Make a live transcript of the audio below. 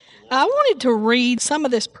I wanted to read some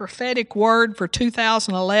of this prophetic word for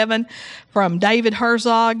 2011 from David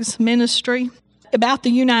Herzog's ministry. About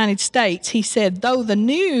the United States, he said, though the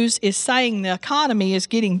news is saying the economy is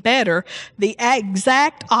getting better, the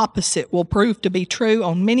exact opposite will prove to be true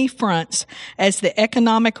on many fronts as the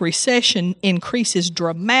economic recession increases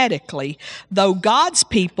dramatically, though God's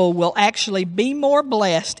people will actually be more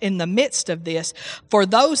blessed in the midst of this. For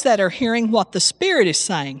those that are hearing what the Spirit is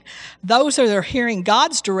saying, those that are hearing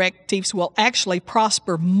God's directives will actually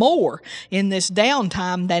prosper more in this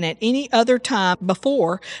downtime than at any other time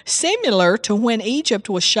before, similar to when Egypt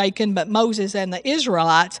was shaken, but Moses and the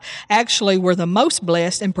Israelites actually were the most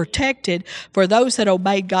blessed and protected for those that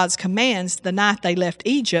obeyed God's commands the night they left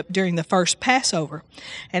Egypt during the first Passover.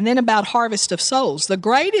 And then about harvest of souls. The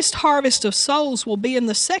greatest harvest of souls will be in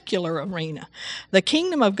the secular arena. The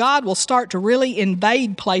kingdom of God will start to really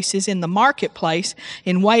invade places in the marketplace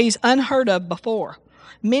in ways unheard of before.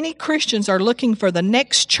 Many Christians are looking for the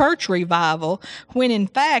next church revival when, in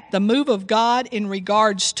fact, the move of God in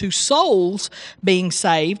regards to souls being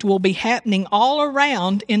saved will be happening all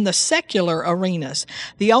around in the secular arenas.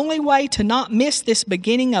 The only way to not miss this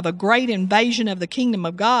beginning of a great invasion of the kingdom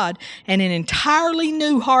of God and an entirely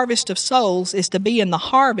new harvest of souls is to be in the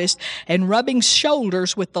harvest and rubbing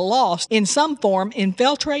shoulders with the lost in some form,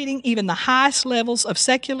 infiltrating even the highest levels of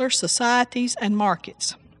secular societies and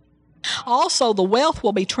markets. Also, the wealth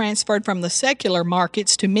will be transferred from the secular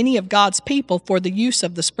markets to many of God's people for the use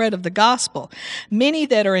of the spread of the gospel. Many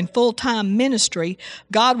that are in full-time ministry,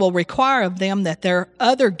 God will require of them that their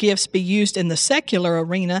other gifts be used in the secular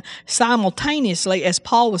arena simultaneously, as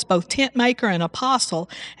Paul was both tent maker and apostle,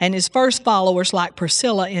 and his first followers, like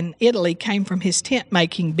Priscilla in Italy, came from his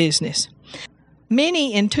tent-making business.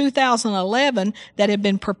 Many in 2011 that have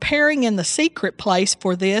been preparing in the secret place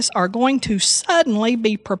for this are going to suddenly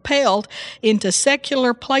be propelled into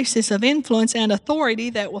secular places of influence and authority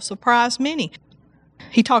that will surprise many.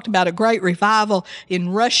 He talked about a great revival in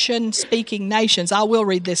Russian-speaking nations. I will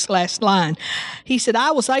read this last line. He said,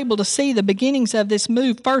 I was able to see the beginnings of this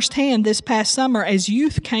move firsthand this past summer as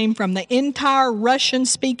youth came from the entire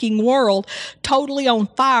Russian-speaking world totally on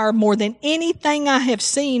fire, more than anything I have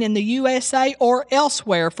seen in the USA or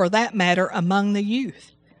elsewhere, for that matter, among the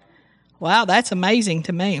youth. Wow, that's amazing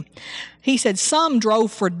to me. He said some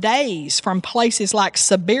drove for days from places like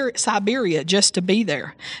Siberia just to be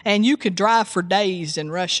there. And you could drive for days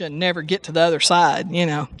in Russia and never get to the other side, you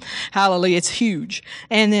know. Hallelujah, it's huge.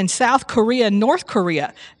 And then South Korea and North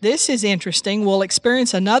Korea, this is interesting, will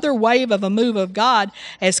experience another wave of a move of God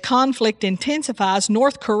as conflict intensifies.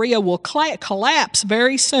 North Korea will collapse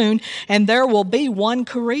very soon, and there will be one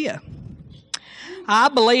Korea. I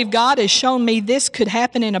believe God has shown me this could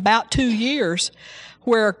happen in about 2 years,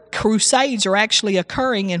 where crusades are actually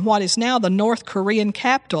occurring in what is now the North Korean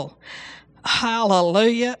capital.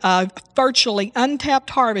 Hallelujah. A virtually untapped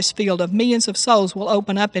harvest field of millions of souls will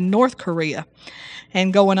open up in North Korea,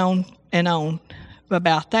 and going on and on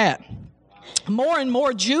about that. More and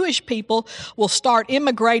more Jewish people will start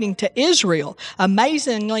immigrating to Israel.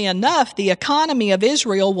 Amazingly enough, the economy of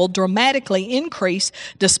Israel will dramatically increase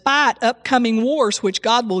despite upcoming wars, which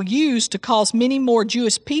God will use to cause many more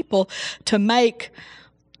Jewish people to make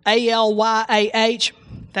ALYAH.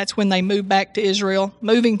 That's when they move back to Israel,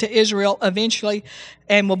 moving to Israel eventually,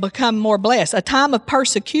 and will become more blessed. A time of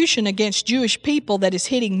persecution against Jewish people that is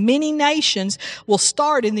hitting many nations will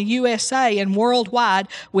start in the USA and worldwide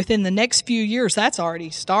within the next few years. That's already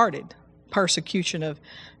started, persecution of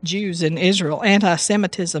Jews in Israel.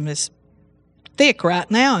 Anti-Semitism is thick right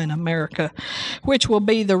now in America, which will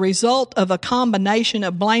be the result of a combination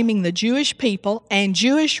of blaming the Jewish people and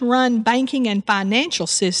Jewish-run banking and financial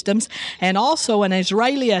systems, and also an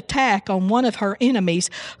Israeli attack on one of her enemies,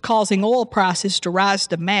 causing oil prices to rise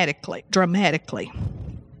dramatically.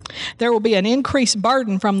 There will be an increased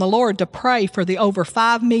burden from the Lord to pray for the over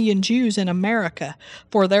 5 million Jews in America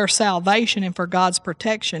for their salvation and for God's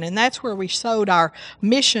protection. And that's where we sowed our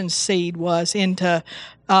mission seed, was into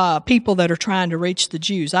people that are trying to reach the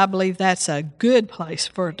Jews. I believe that's a good place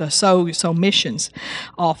for to sow missions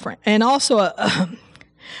offering. And also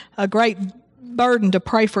a great burden to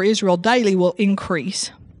pray for Israel daily will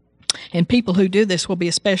increase. And people who do this will be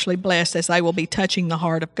especially blessed, as they will be touching the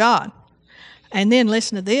heart of God. And then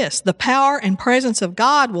listen to this. The power and presence of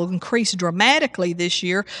God will increase dramatically this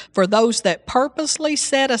year for those that purposely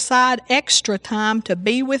set aside extra time to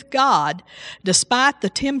be with God, despite the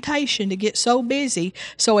temptation to get so busy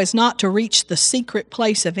so as not to reach the secret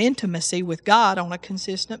place of intimacy with God on a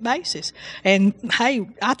consistent basis. And hey,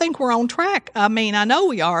 I think we're on track. I mean, I know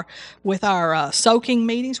we are with our soaking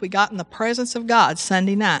meetings. We got in the presence of God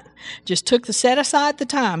Sunday night. Just set aside the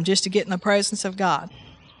time just to get in the presence of God.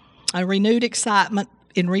 A renewed excitement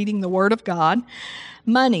in reading the Word of God,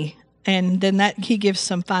 money, and then he gives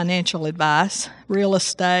some financial advice, real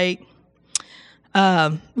estate.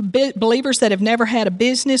 Believers that have never had a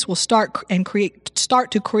business will start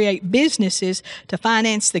to create businesses to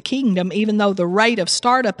finance the kingdom, even though the rate of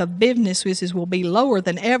startup of businesses will be lower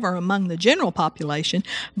than ever among the general population.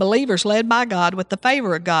 Believers led by God with the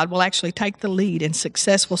favor of God will actually take the lead in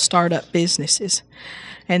successful startup businesses.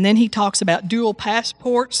 And then he talks about dual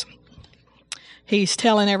passports. He's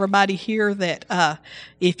telling everybody here that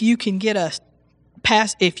if you can get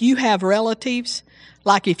if you have relatives,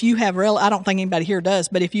 I don't think anybody here does,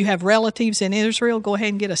 but if you have relatives in Israel, go ahead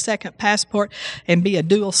and get a second passport and be a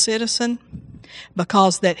dual citizen.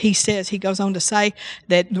 Because that he goes on to say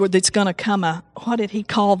that it's going to come what did he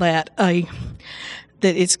call that? That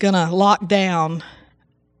it's going to lock down.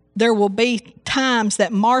 There will be times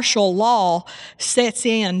that martial law sets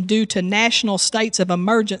in due to national states of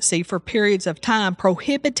emergency for periods of time,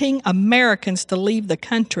 prohibiting Americans to leave the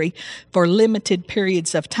country for limited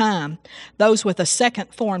periods of time. Those with a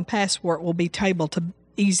second foreign passport will be able to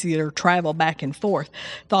easier travel back and forth.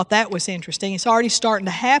 Thought that was interesting. It's already starting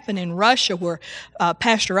to happen in Russia where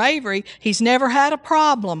Pastor Avery, he's never had a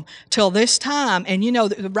problem till this time. And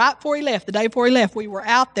right before he left, the day before he left, we were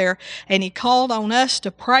out there and he called on us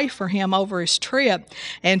to pray for him over his trip.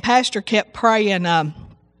 And Pastor kept praying,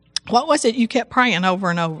 what was it you kept praying over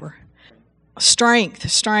and over? Strength.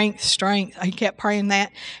 He kept praying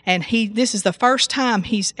that, and this is the first time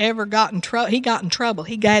he's ever gotten trouble. He got in trouble.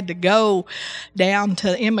 He had to go down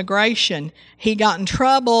to immigration. He got in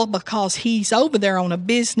trouble because he's over there on a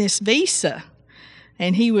business visa,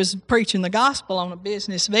 and he was preaching the gospel on a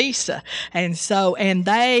business visa, and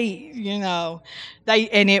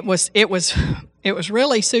it was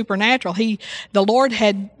really supernatural. The Lord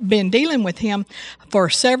had been dealing with him for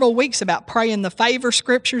several weeks about praying the favor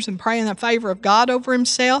scriptures and praying the favor of God over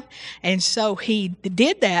himself. And so he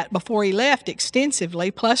did that before he left extensively,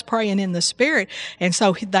 plus praying in the Spirit. And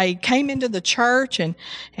so they came into the church and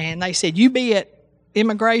they said, you be at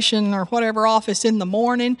immigration or whatever office in the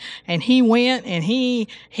morning. And he went and he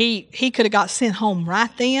could have got sent home right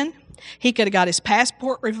then. He could have got his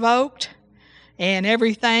passport revoked and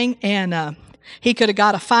everything. And, he could have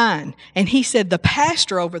got a fine. And he said the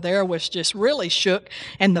pastor over there was just really shook.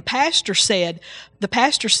 And the pastor said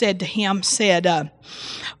to him,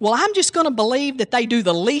 well, I'm just going to believe that they do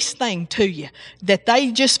the least thing to you, that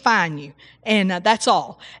they just fine you. And that's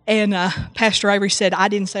all. And Pastor Avery said, I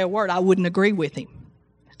didn't say a word. I wouldn't agree with him.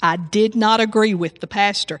 I did not agree with the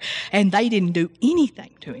pastor, and they didn't do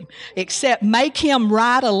anything to him except make him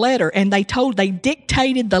write a letter. And they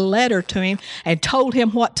dictated the letter to him and told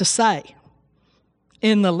him what to say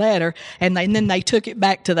in the letter, and then they took it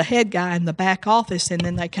back to the head guy in the back office, and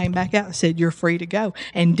then they came back out and said, you're free to go,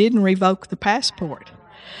 and didn't revoke the passport.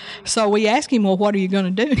 So we asked him, well, what are you going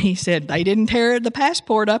to do? And he said, they didn't tear the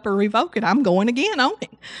passport up or revoke it. I'm going again on it.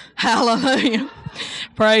 Hallelujah.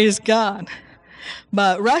 Praise God.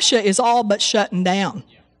 But Russia is all but shutting down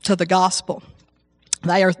to the gospel.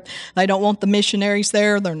 They don't want the missionaries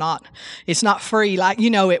there. It's not free.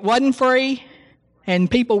 It wasn't free.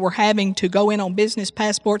 And people were having to go in on business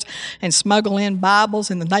passports and smuggle in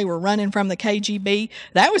Bibles, and they were running from the KGB.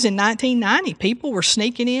 That was in 1990. People were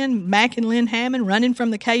sneaking in, Mac and Lynn Hammond, running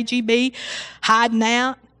from the KGB, hiding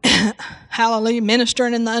out, hallelujah,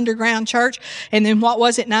 ministering in the underground church. And then what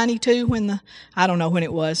was it, 92, I don't know when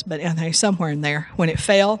it was, but I think somewhere in there, when it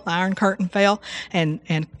fell, the Iron Curtain fell, and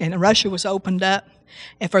Russia was opened up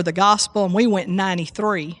and for the gospel, and we went in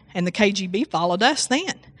 93, and the KGB followed us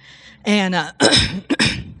then. And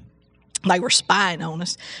they were spying on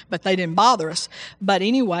us, but they didn't bother us. But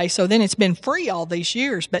anyway, so then it's been free all these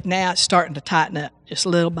years, but now it's starting to tighten up just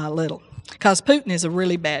little by little because Putin is a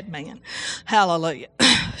really bad man. Hallelujah.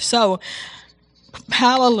 So,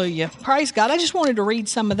 hallelujah. Praise God. I just wanted to read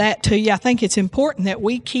some of that to you. I think it's important that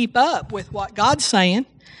we keep up with what God's saying,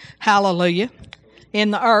 hallelujah, in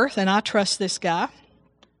the earth, and I trust this guy.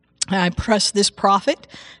 I trust this prophet.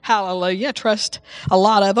 Hallelujah. I trust a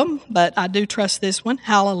lot of them, but I do trust this one.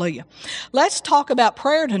 Hallelujah. Let's talk about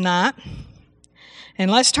prayer tonight.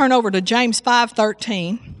 And let's turn over to James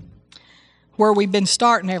 5:13, where we've been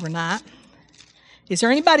starting every night. Is there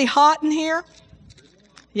anybody hot in here?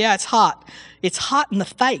 Yeah, it's hot. It's hot in the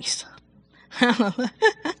face.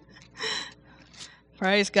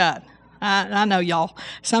 Praise God. I know y'all.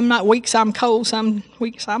 Some weeks I'm cold, some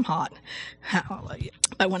weeks I'm hot. Hallelujah.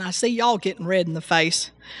 But when I see y'all getting red in the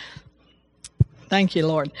face, thank you,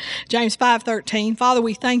 Lord. James 5:13. Father,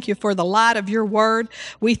 we thank you for the light of your word.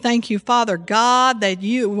 We thank you, Father God, that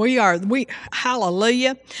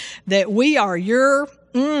hallelujah, that we are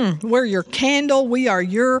we're your candle. We're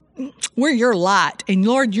your light. And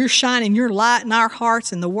Lord, you're shining your light in our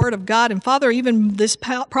hearts and the word of God. And Father, even this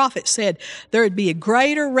prophet said there would be a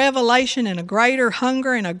greater revelation and a greater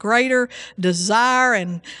hunger and a greater desire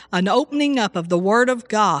and an opening up of the word of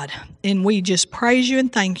God. And we just praise you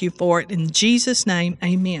and thank you for it. In Jesus' name,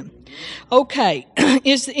 amen. Okay.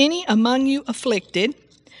 Is any among you afflicted?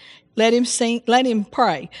 Let him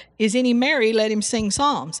pray. Is any merry? Let him sing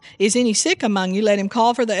psalms. Is any sick among you? Let him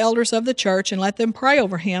call for the elders of the church and let them pray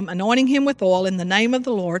over him, anointing him with oil in the name of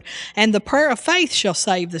the Lord. And the prayer of faith shall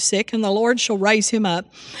save the sick, and the Lord shall raise him up.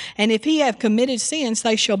 And if he have committed sins,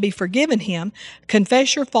 they shall be forgiven him.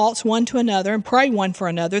 Confess your faults one to another, and pray one for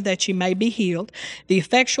another, that ye may be healed. The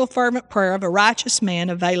effectual fervent prayer of a righteous man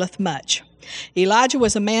availeth much. Elijah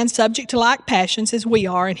was a man subject to like passions as we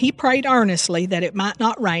are, and he prayed earnestly that it might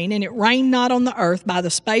not rain, and it rained not on the earth by the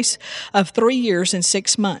space of 3 years and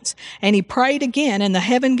 6 months. And he prayed again, and the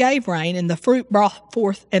heaven gave rain, and the fruit brought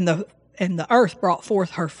forth, and the earth brought forth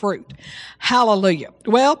her fruit. Hallelujah.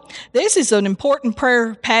 Well, this is an important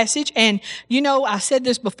prayer passage, and I said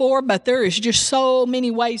this before, but there is just so many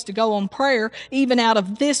ways to go on prayer, even out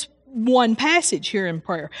of this one passage here in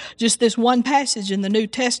prayer. Just this one passage in the New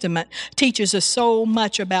Testament teaches us so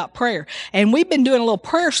much about prayer. And we've been doing a little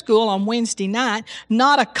prayer school on Wednesday night,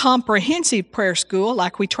 not a comprehensive prayer school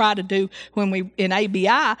like we try to do when we in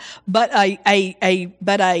ABI, but a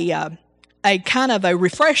kind of a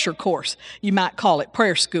refresher course, you might call it,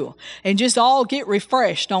 prayer school, and just all get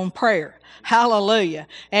refreshed on prayer. Hallelujah.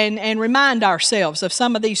 And remind ourselves of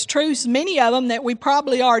some of these truths, many of them that we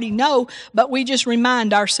probably already know, but we just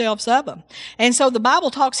remind ourselves of them. And so the Bible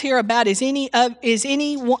talks here about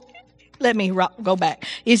let me go back.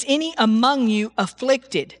 Is any among you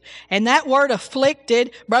afflicted? And that word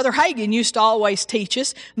afflicted, Brother Hagin used to always teach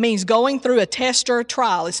us, means going through a test or a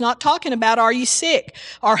trial. It's not talking about are you sick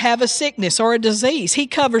or have a sickness or a disease. He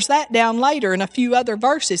covers that down later in a few other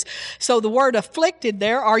verses. So the word afflicted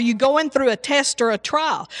there, are you going through a test or a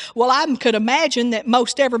trial? Well, I could imagine that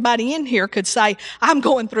most everybody in here could say, I'm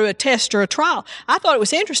going through a test or a trial. I thought it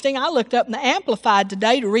was interesting. I looked up in the Amplified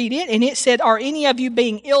today to read it, and it said, are any of you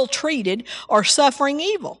being ill-treated or suffering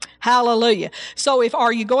evil? Hallelujah. So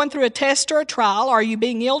are you going through a test or a trial? Are you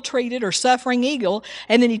being ill-treated or suffering evil?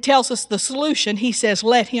 And then he tells us the solution. He says,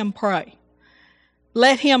 let him pray.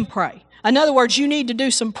 Let him pray. In other words, you need to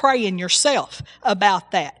do some praying yourself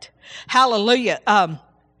about that. Hallelujah.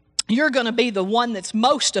 You're going to be the one that's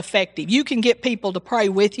most effective. You can get people to pray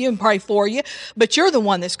with you and pray for you, but you're the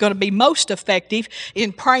one that's going to be most effective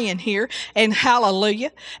in praying here. And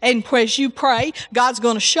hallelujah. And as you pray, God's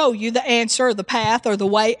going to show you the answer, the path, or the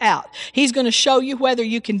way out. He's going to show you whether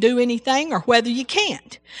you can do anything or whether you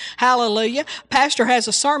can't. Hallelujah. Pastor has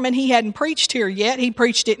a sermon. He hadn't preached here yet. He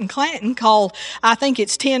preached it in Clanton called, I think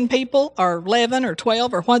it's 10 people or 11 or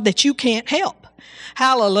 12 or what that you can't help.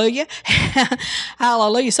 Hallelujah.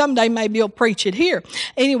 Hallelujah. Someday maybe he'll preach it here.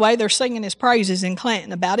 Anyway, they're singing his praises in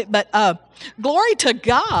Clanton about it. But glory to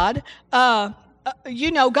God. God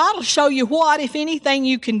will show you what, if anything,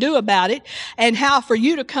 you can do about it, and how for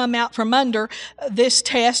you to come out from under this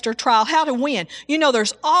test or trial, how to win.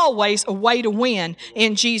 There's always a way to win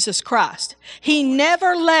in Jesus Christ. He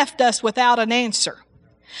never left us without an answer.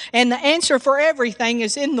 And the answer for everything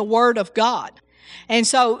is in the Word of God. And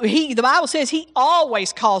so the Bible says he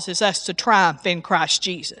always causes us to triumph in Christ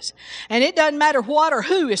Jesus. And it doesn't matter what or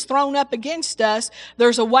who is thrown up against us,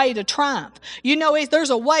 there's a way to triumph. There's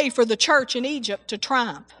a way for the church in Egypt to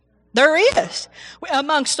triumph. There is.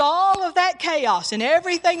 Amongst all of that chaos and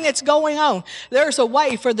everything that's going on, there's a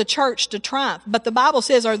way for the church to triumph. But the Bible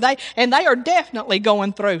says, they are definitely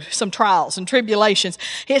going through some trials and tribulations.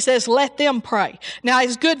 It says, let them pray. Now,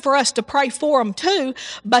 it's good for us to pray for them too,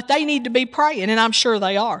 but they need to be praying, and I'm sure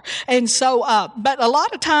they are. And so, but a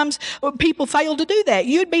lot of times people fail to do that.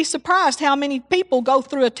 You'd be surprised how many people go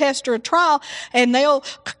through a test or a trial, and they'll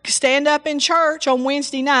stand up in church on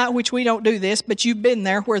Wednesday night, which we don't do this, but you've been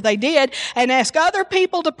there, where they did, and ask other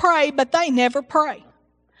people to pray, but they never pray.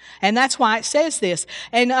 And that's why it says this.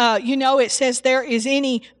 And, it says there is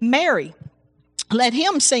any merry. Let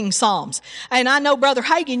him sing psalms. And I know Brother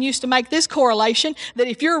Hagin used to make this correlation that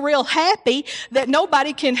if you're real happy, that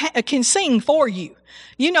nobody can sing for you.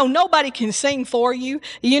 You know, nobody can sing for you.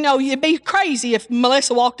 You know, you'd be crazy if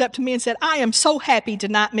Melissa walked up to me and said, I am so happy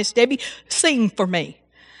tonight, Miss Debbie, sing for me.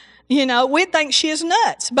 You know, we'd think she is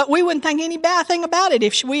nuts, but we wouldn't think any bad thing about it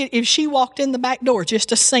if she walked in the back door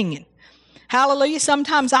just a singing. Hallelujah.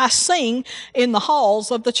 Sometimes I sing in the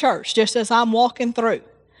halls of the church just as I'm walking through.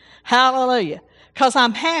 Hallelujah. Because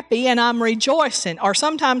I'm happy and I'm rejoicing. Or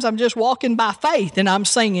sometimes I'm just walking by faith and I'm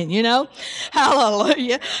singing, you know.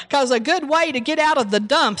 Hallelujah. Because a good way to get out of the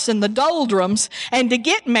dumps and the doldrums and to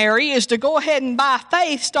get merry is to go ahead and by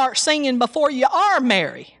faith start singing before you are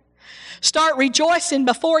merry. Start rejoicing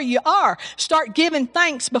before you are. Start giving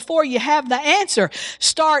thanks before you have the answer.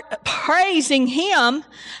 Start praising Him,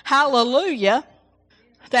 hallelujah,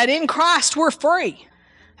 that in Christ we're free.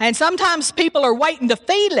 And sometimes people are waiting to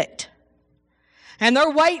feel it. And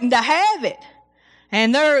they're waiting to have it.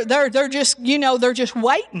 And they're just, you know, they're just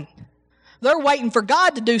waiting. They're waiting for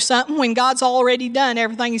God to do something when God's already done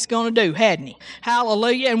everything He's going to do, hadn't He?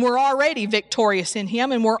 Hallelujah. And we're already victorious in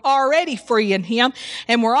Him, and we're already free in Him,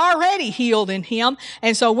 and we're already healed in Him.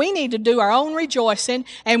 And so we need to do our own rejoicing,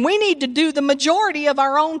 and we need to do the majority of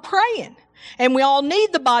our own praying. And we all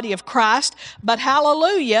need the body of Christ, but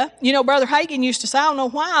hallelujah. You know, Brother Hagin used to say, I don't know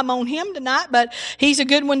why I'm on him tonight, but he's a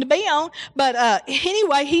good one to be on. But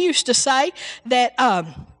anyway, he used to say that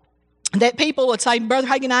that people would say, Brother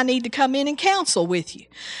Hagin, I need to come in and counsel with you.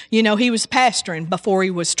 You know, he was pastoring before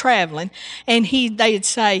he was traveling, and he'd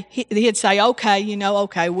say, okay, you know,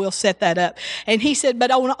 okay, we'll set that up. And he said,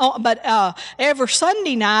 but every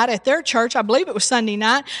Sunday night at their church, I believe it was Sunday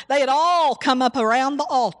night, they'd all come up around the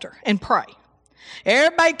altar and pray.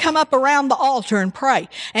 Everybody come up around the altar and pray.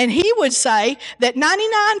 And he would say that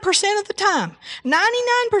 99% of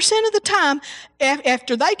the time,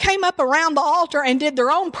 after they came up around the altar and did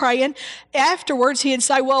their own praying, afterwards he'd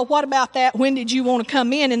say, well, what about that? When did you want to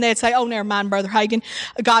come in? And they'd say, oh, never mind, Brother Hagin.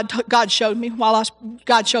 God showed me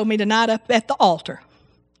God showed me tonight up at the altar.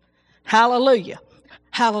 Hallelujah.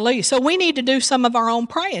 Hallelujah. So we need to do some of our own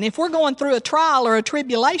praying. If we're going through a trial or a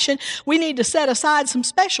tribulation, we need to set aside some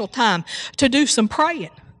special time to do some praying.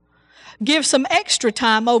 Give some extra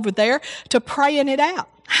time over there to praying it out.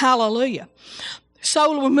 Hallelujah.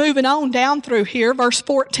 So we're moving on down through here, verse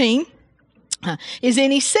 14. Is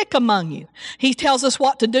any sick among you? He tells us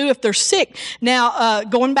what to do if they're sick. Now,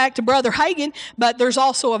 going back to Brother Hagin, but there's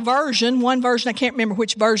also one version, I can't remember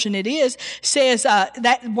which version it is, says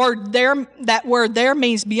that word there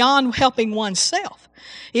means beyond helping oneself.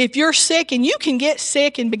 If you're sick, and you can get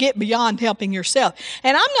sick and get beyond helping yourself.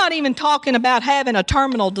 And I'm not even talking about having a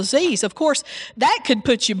terminal disease. Of course, that could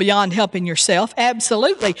put you beyond helping yourself,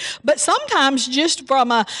 absolutely. But sometimes just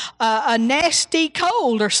from a nasty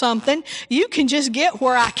cold or something, you can just get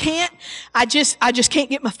where I just can't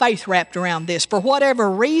get my faith wrapped around this. For whatever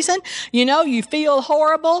reason, you know, you feel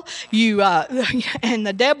horrible, and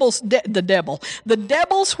the devil's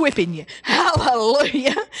whipping you.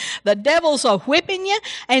 Hallelujah. The devil's a whipping you.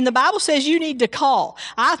 And the Bible says you need to call.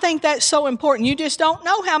 I think that's so important. You just don't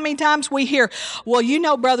know how many times we hear, well, you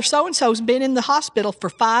know, Brother so-and-so's been in the hospital for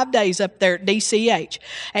 5 days up there at DCH.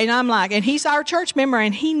 And I'm like, and he's our church member,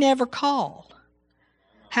 and he never called.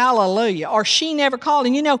 Hallelujah. Or she never called.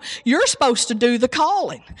 And you know, you're supposed to do the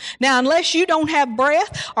calling. Now, unless you don't have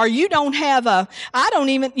breath, or you don't have I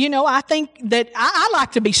think that I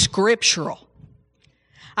like to be scriptural.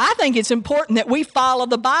 I think it's important that we follow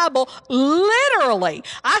the Bible literally.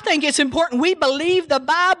 I think it's important we believe the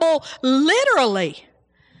Bible literally.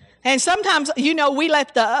 And sometimes, you know, we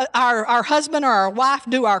let our husband or our wife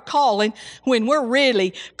do our calling when we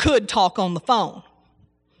really could talk on the phone.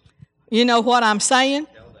 You know what I'm saying?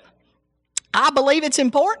 I believe it's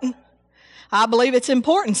important. I believe it's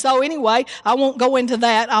important. So anyway, I won't go into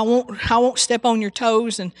that. I won't step on your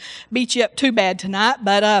toes and beat you up too bad tonight.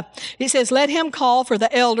 But it says, let him call for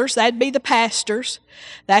the elders. That'd be the pastors.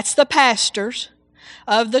 That's the pastors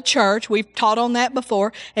of the church. We've taught on that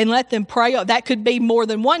before. And let them pray. That could be more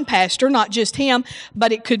than one pastor, not just him,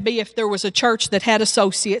 but it could be if there was a church that had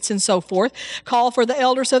associates and so forth. Call for the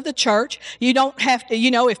elders of the church. You don't have to, you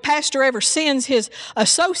know, if pastor ever sends his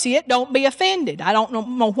associate, don't be offended. I don't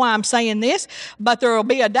know why I'm saying this, but there will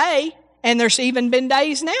be a day, and there's even been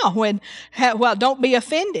days now when, well, don't be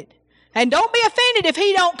offended. And don't be offended if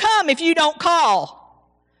he don't come, if you don't call.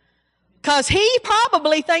 Because he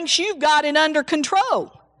probably thinks you've got it under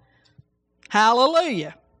control.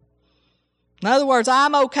 Hallelujah. In other words,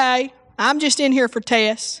 I'm okay. I'm just in here for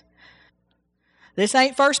tests. This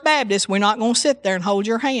ain't First Baptist. We're not going to sit there and hold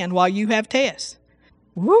your hand while you have tests.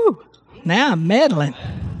 Woo! Now I'm meddling.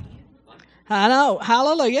 I know.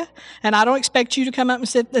 Hallelujah. And I don't expect you to come up and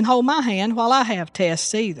sit and hold my hand while I have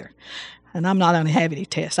tests either. And I'm not going to have any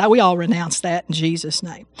tests. We all renounce that in Jesus'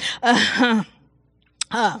 name.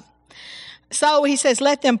 So he says,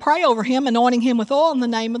 let them pray over him, anointing him with oil in the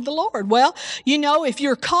name of the Lord. Well, you know, if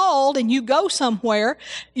you're called and you go somewhere,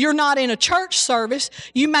 you're not in a church service,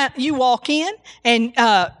 you walk in and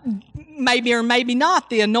maybe or maybe not,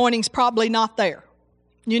 the anointing's probably not there.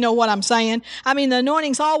 You know what I'm saying? I mean, the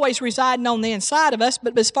anointing's always residing on the inside of us,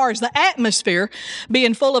 but as far as the atmosphere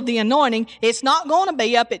being full of the anointing, it's not going to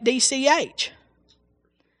be up at DCH.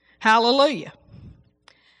 Hallelujah.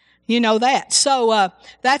 You know that. So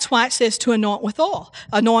that's why it says to anoint with oil.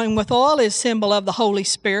 Anointing with oil is symbol of the Holy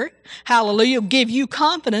Spirit. Hallelujah. It'll give you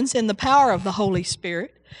confidence in the power of the Holy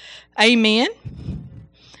Spirit. Amen.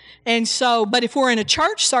 And so, but if we're in a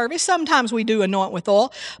church service, sometimes we do anoint with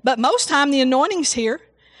oil, but most time the anointing's here.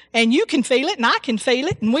 And you can feel it, and I can feel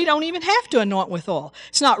it, and we don't even have to anoint with oil.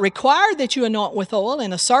 It's not required that you anoint with oil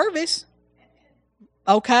in a service.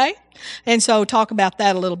 Okay? And so talk about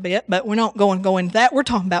that a little bit, but we're not going to go into that. We're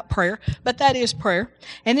talking about prayer, but that is prayer.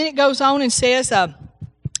 And then it goes on and says, and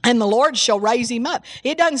the Lord shall raise him up.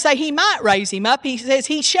 It doesn't say he might raise him up. He says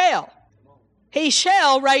he shall. He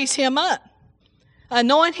shall raise him up.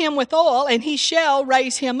 Anoint him with oil, and he shall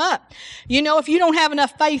raise him up. You know, if you don't have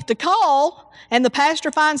enough faith to call, and the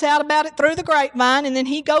pastor finds out about it through the grapevine, and then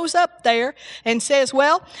he goes up there and says,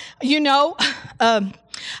 well, you know, I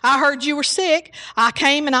heard you were sick. I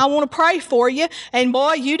came and I want to pray for you. And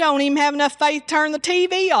boy, you don't even have enough faith to turn the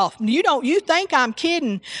TV off. You think I'm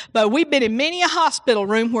kidding, but we've been in many a hospital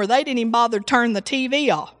room where they didn't even bother to turn the TV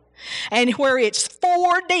off. And where it's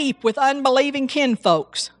 4 deep with unbelieving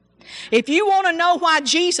kinfolks. If you want to know why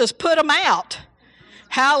Jesus put them out,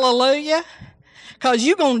 hallelujah, because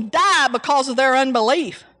you're going to die because of their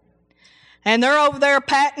unbelief. And they're over there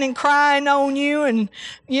patting and crying on you and,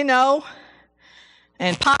 you know,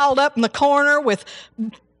 and piled up in the corner with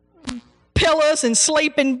pillows and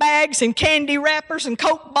sleeping bags and candy wrappers and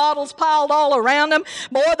Coke bottles piled all around them.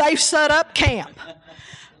 Boy, they've set up camp.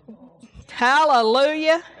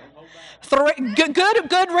 Hallelujah.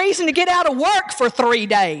 Good reason to get out of work for 3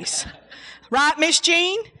 days. Right, Miss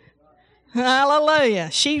Jean? Hallelujah.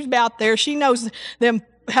 She's out there. She knows them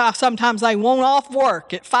how sometimes they want off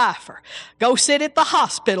work at Pfeiffer. Go sit at the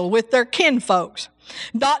hospital with their kinfolks.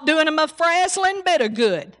 Not doing them a frazzling bit of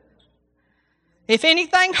good. If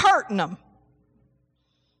anything, hurting them.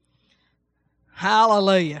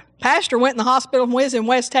 Hallelujah. Pastor went in the hospital and was in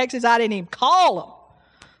West Texas. I didn't even call him.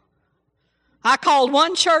 I called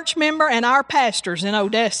one church member and our pastors in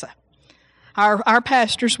Odessa. Our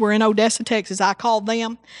pastors were in Odessa, Texas. I called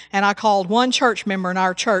them, and I called one church member in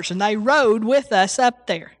our church, and they rode with us up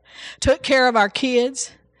there, took care of our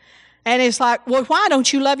kids. And it's like, well, why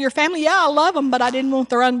don't you love your family? Yeah, I love them, but I didn't want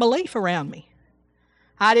their unbelief around me.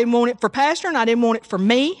 I didn't want it for Pastor, and I didn't want it for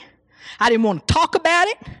me. I didn't want to talk about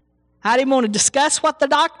it. I didn't want to discuss what the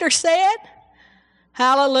doctor said.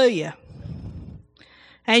 Hallelujah.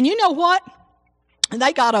 And you know what?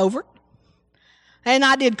 They got over it. And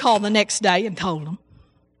I did call the next day and told them.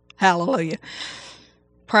 Hallelujah.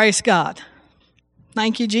 Praise God.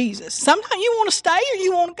 Thank you, Jesus. Sometimes you want to stay or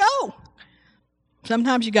you want to go.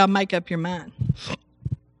 Sometimes you got to make up your mind.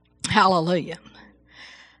 Hallelujah.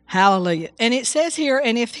 Hallelujah. And it says here,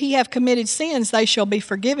 and if he have committed sins, they shall be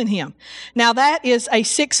forgiven him. Now that is a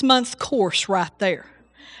 6-month course right there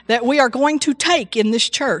that we are going to take in this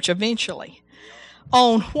church eventually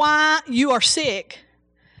on why you are sick.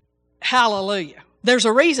 Hallelujah. There's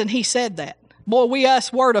a reason he said that. Boy, we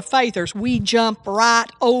us word of faithers, we jump right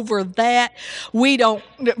over that. We don't,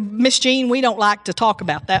 Miss Jean, we don't like to talk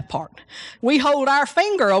about that part. We hold our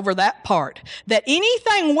finger over that part. That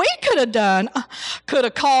anything we could have done could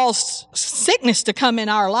have caused sickness to come in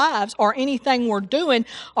our lives, or anything we're doing,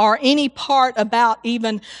 or any part about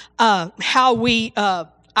even how we,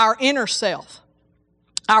 our inner self,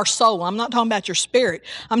 our soul. I'm not talking about your spirit.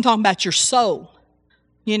 I'm talking about your soul.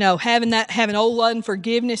 You know, having old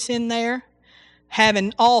unforgiveness in there,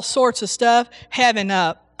 having all sorts of stuff, having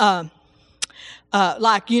like,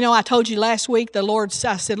 you know, I told you last week,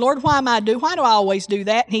 I said, Lord, why do I always do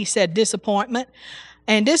that? And he said, disappointment.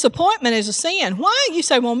 And disappointment is a sin. Why? You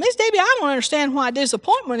say, well, Miss Debbie, I don't understand why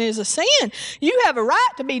disappointment is a sin. You have a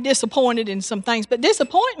right to be disappointed in some things, but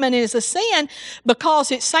disappointment is a sin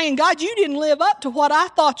because it's saying, God, you didn't live up to what I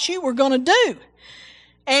thought you were going to do.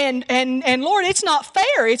 And Lord, it's not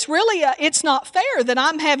fair. It's really it's not fair that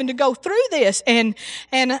I'm having to go through this. And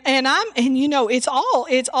you know, it's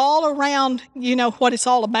all around, you know, what it's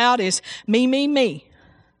all about is me.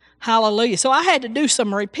 Hallelujah. So I had to do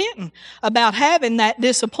some repenting about having that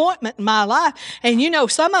disappointment in my life. And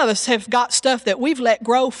some of us have got stuff that we've let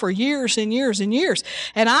grow for years and years and years.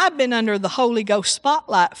 And I've been under the Holy Ghost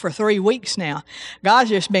spotlight for 3 weeks now.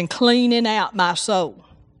 God's just been cleaning out my soul.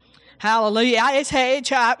 Hallelujah.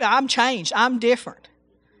 I'm changed. I'm different.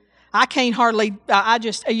 I can't hardly,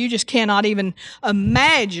 you just cannot even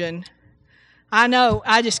imagine. I know,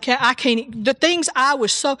 I can't, the things I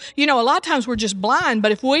was so, a lot of times we're just blind,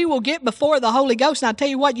 but if we will get before the Holy Ghost, and I tell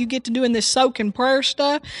you what, you get to doing this soaking prayer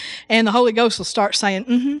stuff, and the Holy Ghost will start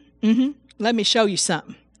saying, let me show you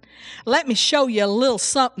something. Let me show you a little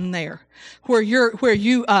something there, where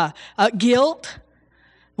you guilt,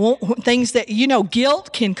 things that,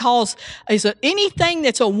 guilt can cause, anything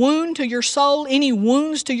that's a wound to your soul, any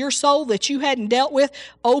wounds to your soul that you hadn't dealt with,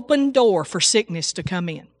 open door for sickness to come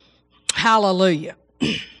in. Hallelujah.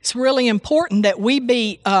 It's really important that we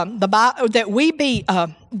be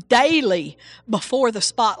daily before the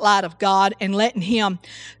spotlight of God and letting Him,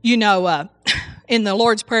 in the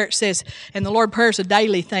Lord's Prayer it says, and the Lord's Prayer is a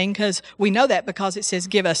daily thing, because we know that because it says,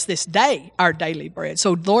 give us this day our daily bread.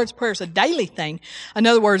 So the Lord's Prayer is a daily thing. In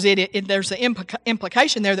other words, there's an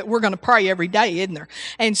implication there that we're going to pray every day, isn't there?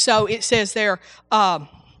 And so it says there,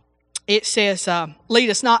 lead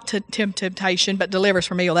us not to temptation, but deliver us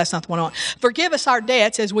from evil. That's not the one I want. Forgive us our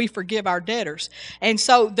debts as we forgive our debtors. And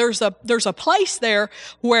so there's a place there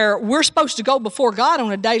where we're supposed to go before God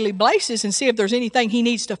on a daily basis and see if there's anything He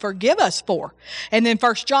needs to forgive us for. And then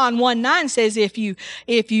 1 John 1:9 says if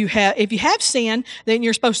you have sin, then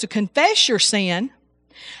you're supposed to confess your sin.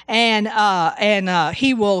 And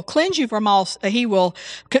He will cleanse you from all. He will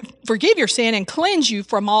forgive your sin and cleanse you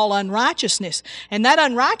from all unrighteousness. And that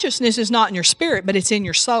unrighteousness is not in your spirit, but it's in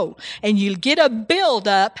your soul. And you get a build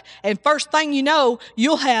up, and first thing you know,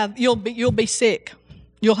 you'll be sick.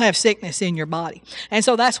 You'll have sickness in your body. And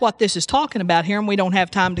so that's what this is talking about here, and we don't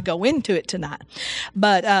have time to go into it tonight.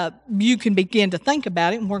 But you can begin to think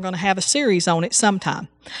about it, and we're going to have a series on it sometime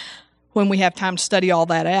when we have time to study all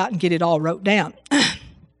that out and get it all wrote down.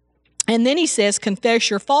 And then he says, confess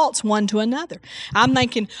your faults one to another. I'm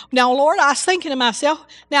thinking, now, Lord, I was thinking to myself,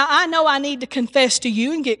 now I know I need to confess to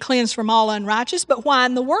you and get cleansed from all unrighteousness, but why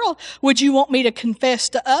in the world would you want me to confess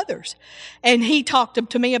to others? And he talked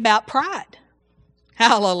to me about pride.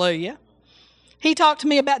 Hallelujah. He talked to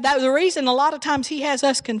me about that. The reason a lot of times he has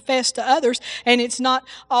us confess to others, and it's not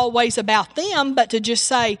always about them, but to just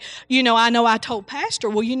say, I know I told Pastor,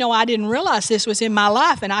 I didn't realize this was in my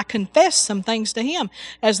life, and I confessed some things to him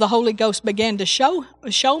as the Holy Ghost began to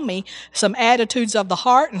show me some attitudes of the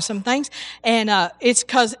heart and some things. And it's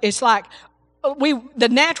because it's like, the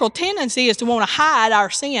natural tendency is to want to hide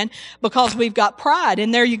our sin because we've got pride.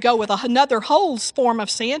 And there you go with another whole form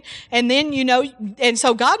of sin. And then, and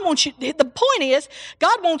so God wants you, the point is,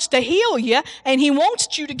 God wants to heal you, and He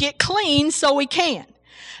wants you to get clean so He can.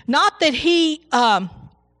 Not that He's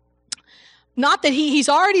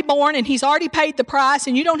already born and He's already paid the price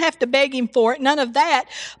and you don't have to beg Him for it. None of that.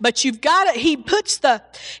 But you've got to, He puts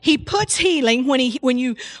healing,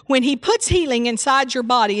 when He puts healing inside your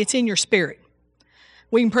body, it's in your spirit.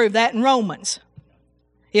 We can prove that in Romans.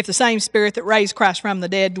 If the same Spirit that raised Christ from the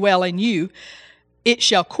dead dwell in you, it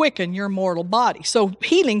shall quicken your mortal body. So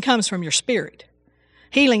healing comes from your spirit.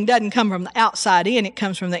 Healing doesn't come from the outside in, it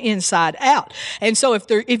comes from the inside out. And so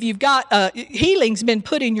if you've got, healing's been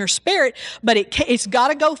put in your spirit, but it's got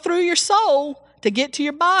to go through your soul to get to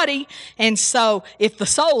your body. And so if the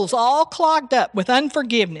soul's all clogged up with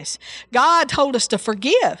unforgiveness, God told us to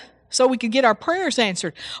forgive so we could get our prayers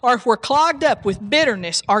answered. Or if we're clogged up with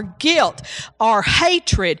bitterness or guilt or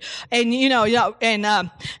hatred, and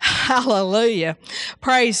hallelujah,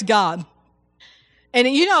 praise God. And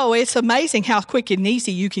it's amazing how quick and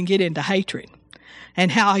easy you can get into hatred, and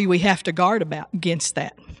how we have to guard against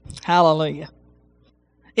that. Hallelujah.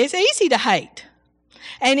 It's easy to hate.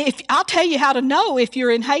 And I'll tell you how to know if you're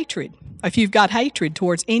in hatred, if you've got hatred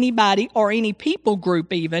towards anybody or any people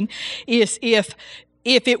group even, is if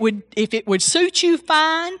it would suit you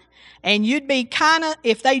fine, and you'd be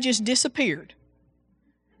if they just disappeared.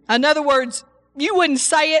 In other words, you wouldn't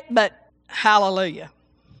say it, but hallelujah.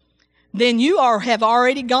 Then you have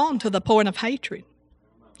already gone to the point of hatred.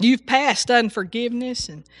 You've passed unforgiveness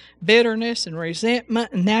and bitterness and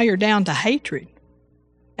resentment, and now you're down to hatred.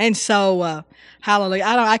 And so, hallelujah.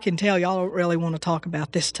 I can tell y'all don't really want to talk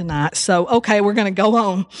about this tonight. So, okay, we're going to go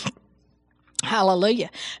on. Hallelujah.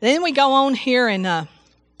 Then we go on here, and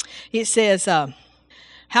it says,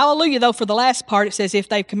 Hallelujah, though, for the last part, it says, if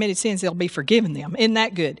they've committed sins, they'll be forgiven them. Isn't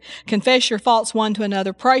that good? Confess your faults one to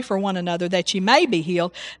another, pray for one another, that ye may be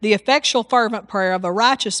healed. The effectual fervent prayer of a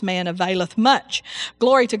righteous man availeth much.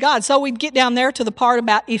 Glory to God. So we get down there to the part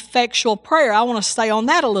about effectual prayer. I want to stay on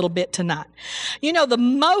that a little bit tonight. You know, the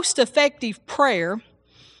most effective prayer,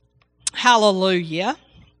 hallelujah,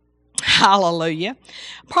 hallelujah.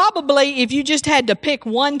 Probably if you just had to pick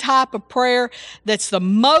one type of prayer that's the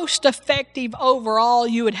most effective overall,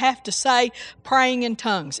 you would have to say praying in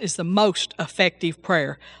tongues is the most effective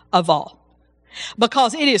prayer of all.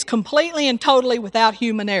 Because it is completely and totally without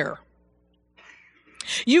human error.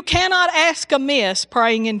 You cannot ask amiss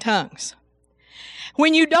praying in tongues.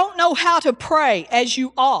 When you don't know how to pray as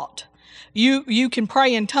you ought, you can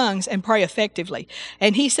pray in tongues and pray effectively.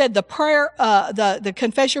 And he said the prayer, the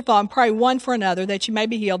confess your fault and pray one for another that you may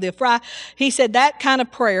be healed. He said that kind of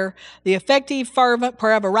prayer, the effective, fervent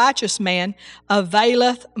prayer of a righteous man,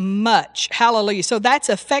 availeth much. Hallelujah. So that's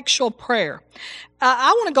effectual prayer.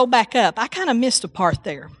 I want to go back up. I kind of missed a part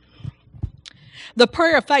there. The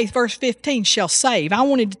prayer of faith, verse 15, shall save. I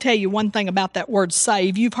wanted to tell you one thing about that word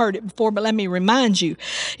save. You've heard it before, but let me remind you.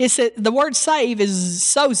 It's that the word save is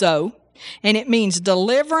sozo, and it means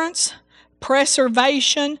deliverance,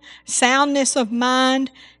 preservation, soundness of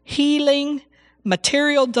mind, healing,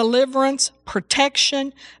 material deliverance,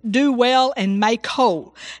 protection, do well, and make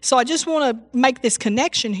whole. So I just want to make this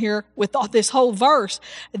connection here with this whole verse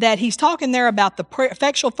that he's talking there about the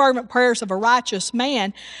effectual fervent prayers of a righteous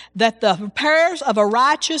man, that the prayers of a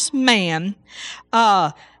righteous man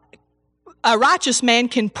can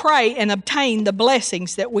pray and obtain the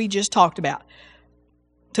blessings that we just talked about.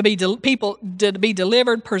 To be people to be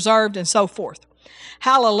delivered, preserved, and so forth.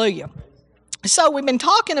 Hallelujah. So we've been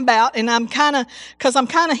talking about, and I'm kind of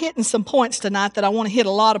hitting some points tonight that I want to hit a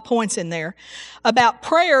lot of points in there, about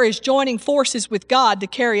prayer is joining forces with God to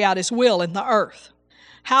carry out His will in the earth.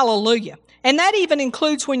 Hallelujah. And that even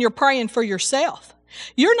includes when you're praying for yourself.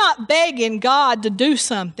 You're not begging God to do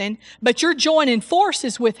something, but you're joining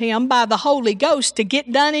forces with Him by the Holy Ghost to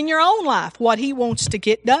get done in your own life what He wants to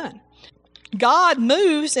get done. God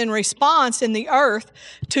moves in response in the earth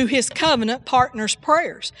to His covenant partners'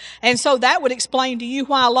 prayers. And so that would explain to you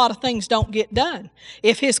why a lot of things don't get done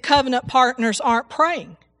if His covenant partners aren't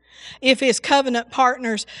praying. If His covenant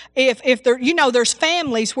partners, if there, there's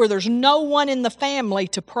families where there's no one in the family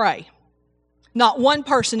to pray. Not one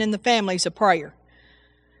person in the family is a prayer.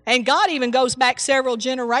 And God even goes back several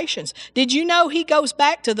generations. Did you know He goes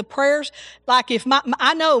back to the prayers? Like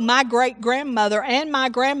I know my great-grandmother and my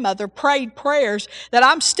grandmother prayed prayers that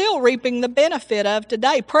I'm still reaping the benefit of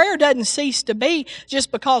today. Prayer doesn't cease to be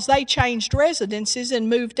just because they changed residences and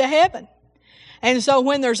moved to heaven. And so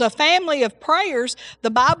when there's a family of prayers, the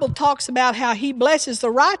Bible talks about how He blesses the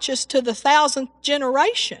righteous to the 1,000th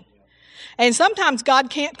generation. And sometimes God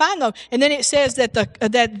can't find those. And then it says that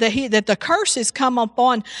the curses come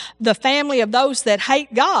upon the family of those that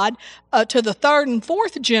hate God to the 3rd and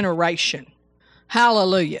 4th generation.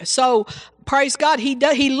 Hallelujah. So praise God.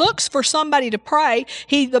 He looks for somebody to pray.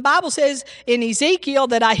 The Bible says in Ezekiel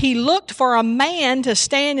that He looked for a man to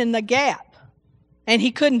stand in the gap, and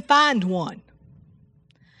He couldn't find one.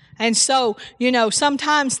 And so,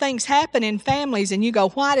 sometimes things happen in families and you go,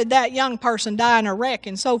 why did that young person die in a wreck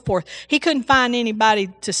and so forth? He couldn't find anybody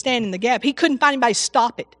to stand in the gap. He couldn't find anybody to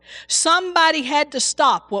stop it. Somebody had to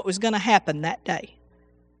stop what was going to happen that day.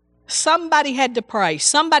 Somebody had to pray.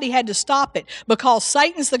 Somebody had to stop it because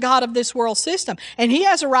Satan's the god of this world system and he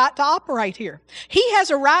has a right to operate here. He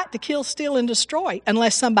has a right to kill, steal, and destroy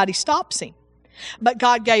unless somebody stops him. But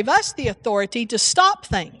God gave us the authority to stop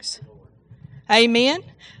things. Amen.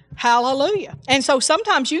 Hallelujah. And so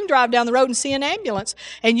sometimes you can drive down the road and see an ambulance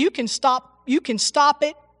and you can stop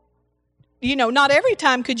it. Not every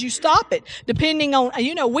time could you stop it, depending on,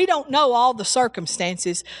 we don't know all the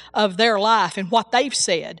circumstances of their life and what they've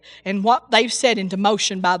said and what they've set into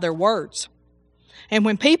motion by their words. And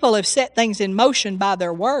when people have set things in motion by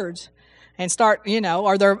their words and start,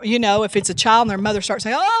 or they're, if it's a child and their mother starts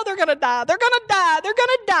saying, oh, they're going to die, they're going to die, they're going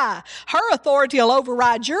to die. Her authority will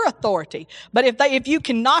override your authority. But if you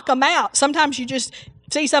can knock them out, sometimes you just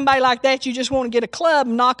see somebody like that, you just want to get a club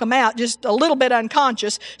and knock them out just a little bit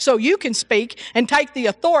unconscious so you can speak and take the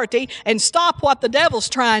authority and stop what the devil's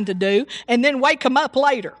trying to do and then wake them up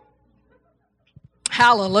later.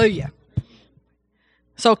 Hallelujah.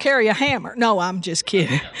 So carry a hammer. No, I'm just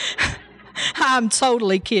kidding. I'm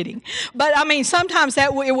totally kidding. But sometimes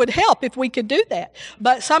it would help if we could do that.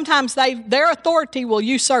 But sometimes their authority will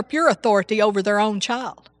usurp your authority over their own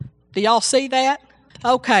child. Do y'all see that?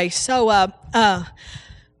 Okay, so a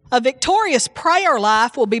victorious prayer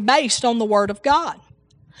life will be based on the Word of God.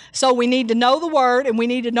 So we need to know the Word, and we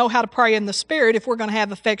need to know how to pray in the Spirit if we're going to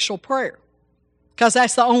have effectual prayer. Because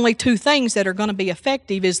that's the only two things that are going to be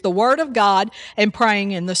effective is the Word of God and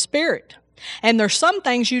praying in the Spirit. And there's some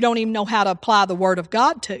things you don't even know how to apply the Word of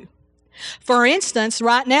God to. For instance,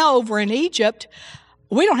 right now over in Egypt,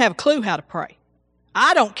 we don't have a clue how to pray.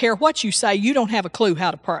 I don't care what you say, you don't have a clue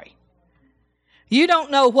how to pray. You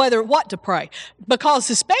don't know what to pray. Because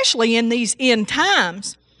especially in these end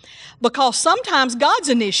times, because sometimes God's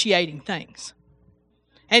initiating things.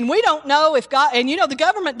 And we don't know if God, and the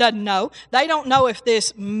government doesn't know. They don't know if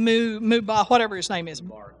this whatever his name is,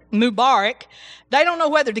 Mubarak, they don't know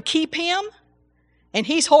whether to keep him. And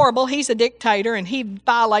he's horrible. He's a dictator, and he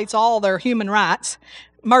violates all their human rights,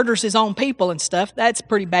 murders his own people and stuff. That's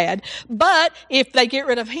pretty bad. But if they get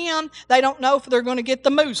rid of him, they don't know if they're going to get the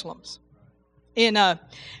Muslims. And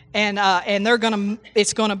they're going to.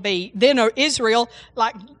 It's going to be then Israel,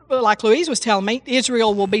 like Louise was telling me,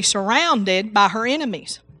 Israel will be surrounded by her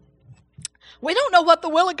enemies. We don't know what the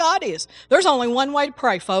will of God is. There's only one way to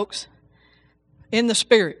pray, folks. In the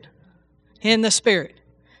Spirit. In the Spirit.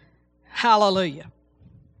 Hallelujah.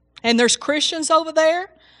 And there's Christians over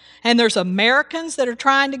there, and there's Americans that are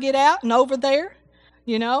trying to get out and over there,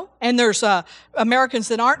 and there's Americans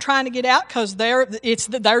that aren't trying to get out because it's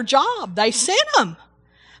their job. They sent them.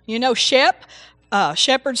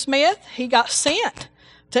 Shepard Smith, he got sent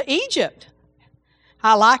to Egypt.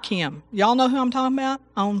 I like him. Y'all know who I'm talking about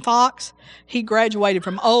on Fox? He graduated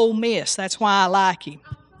from Ole Miss. That's why I like him.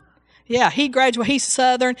 Yeah, he's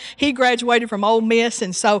Southern. He graduated from Ole Miss,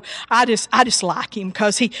 and so I just like him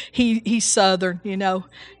because he's Southern,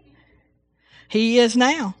 He is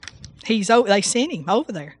now. They sent him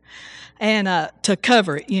over there and to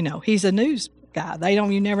cover it, He's a news guy.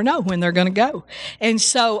 You never know when they're going to go. And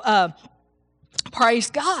so praise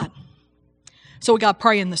God. So we got to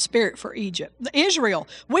pray in the Spirit for Egypt. Israel,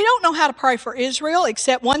 we don't know how to pray for Israel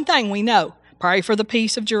except one thing we know. Pray for the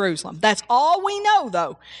peace of Jerusalem. That's all we know,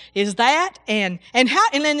 though, is that. And then how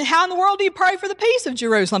in the world do you pray for the peace of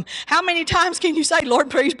Jerusalem? How many times can you say,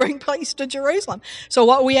 Lord, please bring peace to Jerusalem? So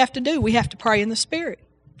what we have to do, we have to pray in the Spirit,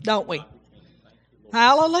 don't we?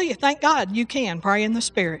 Hallelujah. Thank God you can pray in the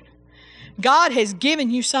Spirit. God has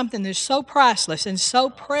given you something that's so priceless and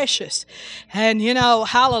so precious. And,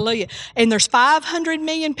 hallelujah. And there's 500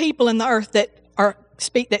 million people in the earth that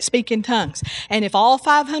speak in tongues. And if all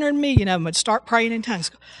 500 million of them would start praying in tongues,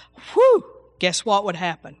 whew, guess what would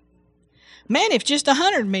happen? Man, if just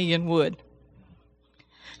 100 million would.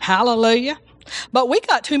 Hallelujah. But we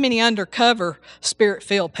got too many undercover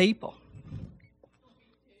Spirit-filled people.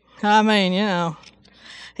 I mean,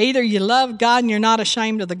 either you love God and you're not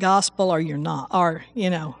ashamed of the gospel or you're not. Or,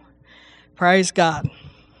 praise God.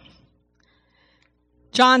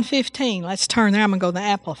 John 15, let's turn there. I'm going to go to the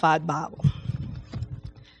Amplified Bible.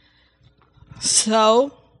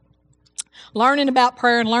 So, learning about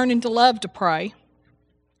prayer and learning to love to pray.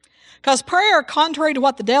 Because prayer, contrary to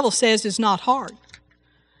what the devil says, is not hard.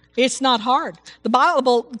 It's not hard. The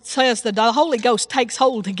Bible says that the Holy Ghost takes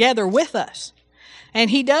hold together with us.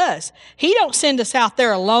 And He does. He don't send us out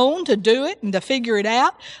there alone to do it and to figure it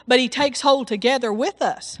out, but He takes hold together with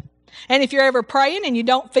us. And if you're ever praying and you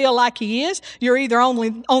don't feel like He is, you're either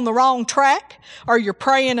only on the wrong track or you're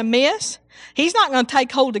praying amiss. He's not going to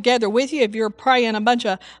take hold together with you if you're praying a bunch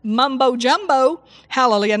of mumbo-jumbo.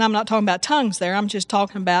 Hallelujah. And I'm not talking about tongues there. I'm just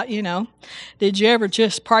talking about, did you ever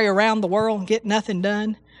just pray around the world and get nothing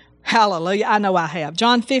done? Hallelujah. I know I have.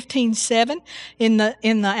 John 15:7 in the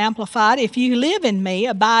Amplified. If you live in me,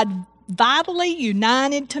 abide vitally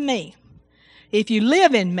united to me. If you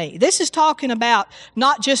live in me. This is talking about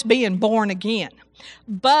not just being born again,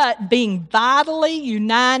 but being vitally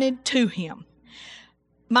united to Him.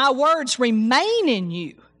 My words remain in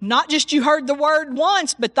you. Not just you heard the word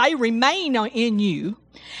once, but they remain in you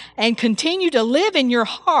and continue to live in your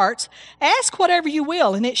hearts. Ask whatever you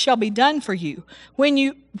will, and it shall be done for you. When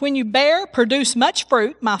you produce much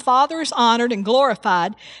fruit, my Father is honored and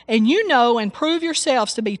glorified, and you know and prove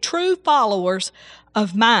yourselves to be true followers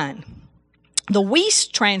of mine. The Weiss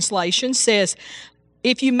translation says,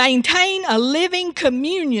 if you maintain a living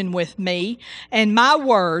communion with me and my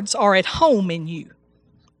words are at home in you.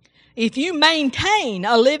 If you maintain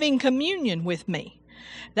a living communion with me,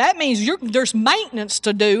 that means there's maintenance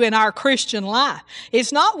to do in our Christian life.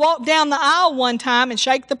 It's not walk down the aisle one time and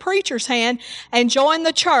shake the preacher's hand and join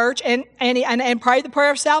the church and pray the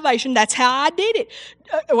prayer of salvation. That's how I did it.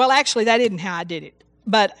 Well, actually, that isn't how I did it.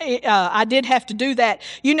 But I did have to do that.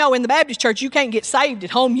 In the Baptist church, you can't get saved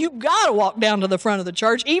at home. You've got to walk down to the front of the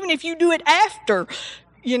church, even if you do it after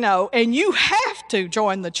and you have to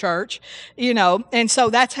join the church, and so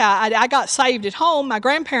that's how I got saved at home, my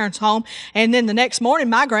grandparents' home, and then the next morning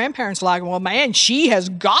my grandparents were like, well, man, she has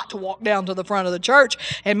got to walk down to the front of the church,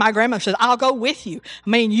 and my grandmother said, I'll go with you. I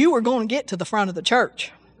mean, you were going to get to the front of the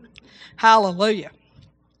church. Hallelujah.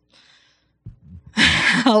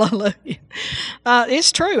 Hallelujah.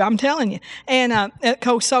 It's true, I'm telling you. And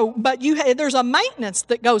but there's a maintenance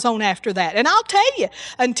that goes on after that. And I'll tell you,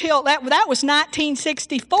 until that was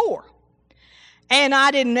 1964. And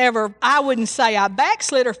I wouldn't say I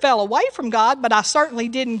backslid or fell away from God, but I certainly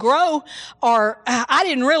didn't grow, or I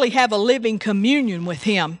didn't really have a living communion with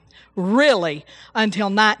Him, really, until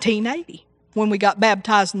 1980. When we got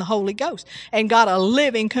baptized in the Holy Ghost and got a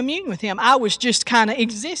living communion with Him. I was just kind of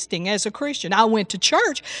existing as a Christian. I went to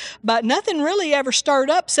church, but nothing really ever stirred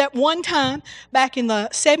up except one time back in the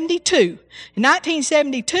 72. In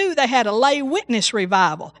 1972, they had a lay witness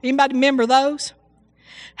revival. Anybody remember those?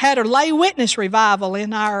 Had a lay witness revival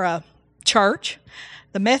in our church.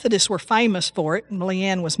 The Methodists were famous for it, and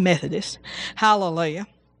Leanne was Methodist. Hallelujah.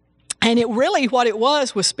 And what it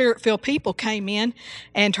was Spirit-filled people came in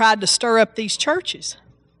and tried to stir up these churches.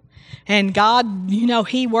 And God,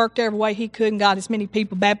 He worked every way He could and got as many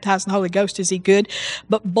people baptized in the Holy Ghost as He could.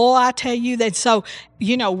 But boy, I tell you that, so,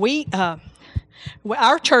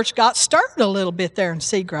 our church got stirred a little bit there in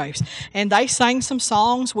Seagraves. And they sang some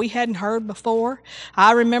songs we hadn't heard before.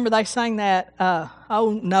 I remember they sang that,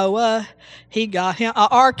 Noah, he got him,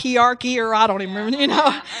 Arky, or I don't even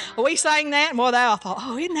remember, We sang that, and boy, I thought,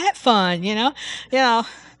 oh, isn't that fun,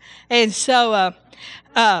 And so,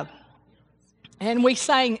 and we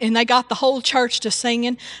sang, and they got the whole church to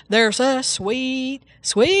singing, there's a sweet,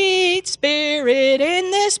 sweet spirit in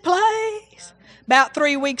this place. About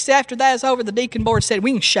 3 weeks after that was over, the deacon board said,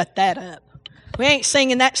 we can shut that up. We ain't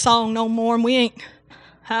singing that song no more, and we ain't.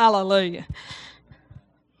 Hallelujah.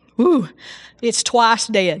 Woo. It's twice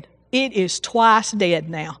dead. It is twice dead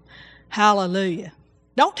now. Hallelujah.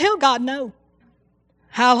 Don't tell God no.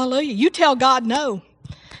 Hallelujah. You tell God no.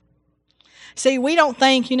 See, we don't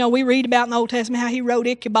think, we read about in the Old Testament how He wrote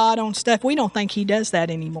Ichabod on stuff. We don't think He does that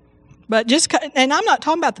anymore. But and I'm not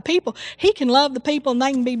talking about the people. He can love the people and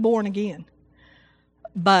they can be born again.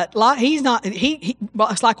 But He's not,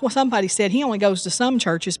 it's like what somebody said, He only goes to some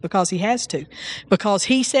churches because He has to. Because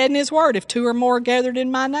He said in His Word, if two or more are gathered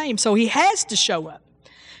in My name. So He has to show up.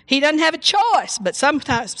 He doesn't have a choice, but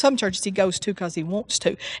sometimes some churches He goes to because He wants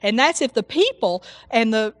to. And that's if the people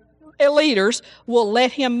and the leaders will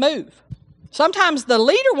let Him move. Sometimes the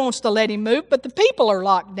leader wants to let Him move, but the people are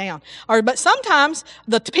locked down. But sometimes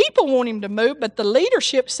the people want Him to move, but the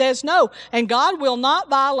leadership says no. And God will not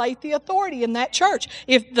violate the authority in that church.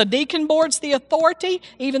 If the deacon board's the authority,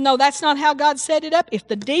 even though that's not how God set it up, if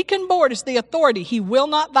the deacon board is the authority, He will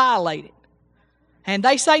not violate it. And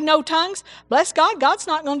they say no tongues, bless God, God's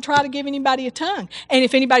not going to try to give anybody a tongue. And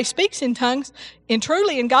if anybody speaks in tongues,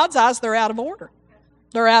 truly in God's eyes, they're out of order.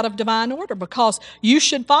 They're out of divine order, because you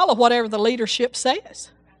should follow whatever the leadership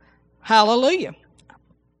says. Hallelujah.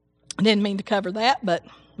 I didn't mean to cover that, but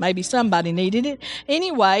maybe somebody needed it.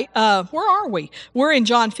 Anyway, where are we? We're in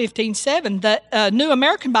John 15:7. The New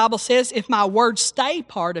American Bible says, if my words stay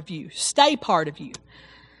part of you, stay part of you.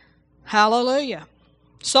 Hallelujah.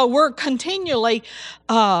 So we're continually,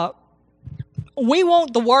 we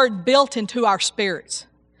want the Word built into our spirits.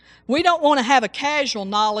 We don't want to have a casual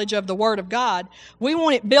knowledge of the Word of God. We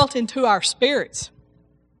want it built into our spirits.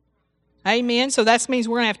 Amen. So that means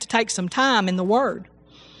we're going to have to take some time in the Word.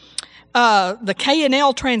 The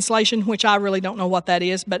K&L translation, which I really don't know what that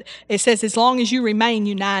is, but it says, as long as you remain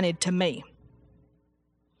united to me.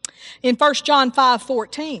 In 1 John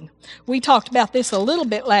 5:14, we talked about this a little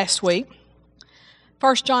bit last week.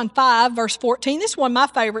 1 John 5, verse 14, this is one of my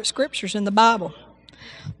favorite scriptures in the Bible.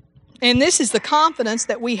 And this is the confidence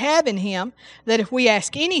that we have in Him, that if we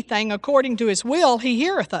ask anything according to His will, He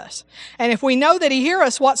heareth us. And if we know that He heareth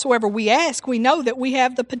us whatsoever we ask, we know that we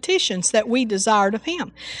have the petitions that we desired of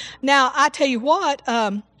Him. Now, I tell you what,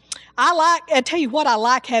 I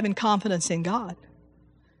like having confidence in God.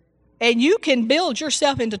 And you can build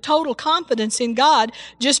yourself into total confidence in God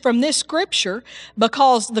just from this scripture,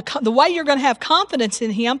 because the way you're going to have confidence in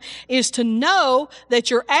Him is to know that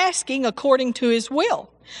you're asking according to His will.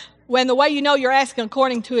 When the way you know you're asking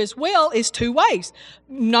according to His will is two ways.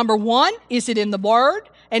 Number one, is it in the Word?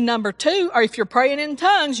 And number two, or if you're praying in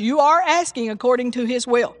tongues, you are asking according to His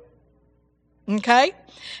will. Okay?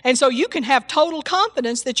 And so you can have total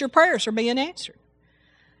confidence that your prayers are being answered.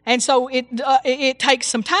 And so it takes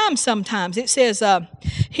some time sometimes. It says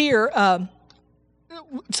here,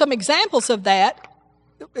 some examples of that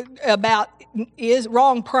about is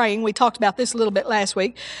wrong praying, we talked about this a little bit last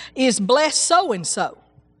week, is bless so-and-so.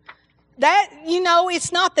 That,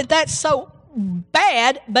 it's not that that's so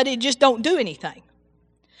bad, but it just don't do anything.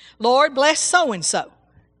 Lord, bless so-and-so.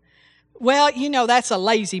 Well, that's a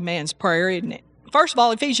lazy man's prayer, isn't it? First of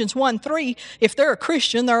all, Ephesians 1:3, if they're a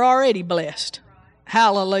Christian, they're already blessed.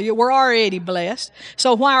 Hallelujah. We're already blessed.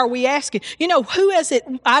 So why are we asking? Who is it?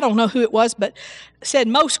 I don't know who it was, but said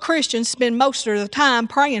most Christians spend most of the time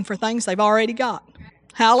praying for things they've already got.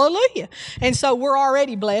 Hallelujah. And so we're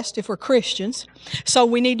already blessed if we're Christians. So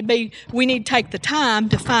we need to take the time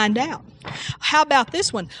to find out. How about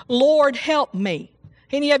this one? Lord, help me.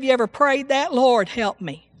 Any of you ever prayed that? Lord, help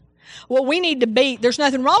me. Well, there's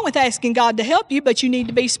nothing wrong with asking God to help you, but you need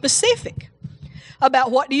to be specific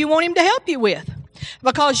about what do you want him to help you with.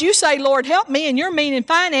 Because you say, Lord, help me, and you're meaning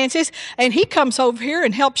finances, and he comes over here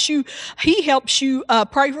and helps you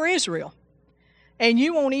pray for Israel. And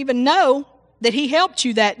you won't even know that he helped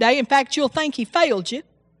you that day. In fact, you'll think he failed you.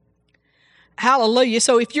 Hallelujah.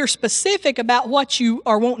 So if you're specific about what you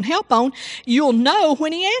are wanting help on, you'll know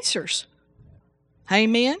when he answers.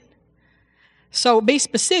 Amen. So be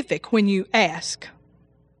specific when you ask.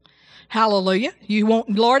 Hallelujah. You want,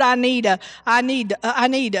 Lord, I need a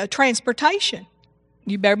transportation.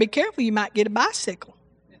 You better be careful. You might get a bicycle.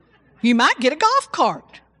 You might get a golf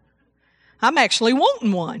cart. I'm actually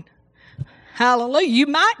wanting one. Hallelujah. You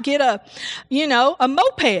might get a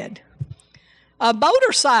moped, a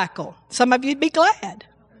motorcycle. Some of you'd be glad.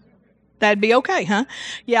 That'd be okay, huh?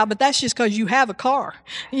 Yeah, but that's just because you have a car.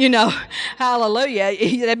 Hallelujah.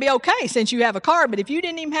 That'd be okay since you have a car. But if you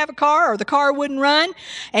didn't even have a car or the car wouldn't run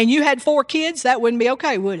and you had 4 kids, that wouldn't be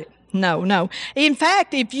okay, would it? No. In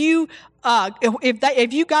fact, if you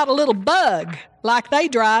got a little bug like they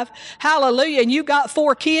drive, hallelujah, and you got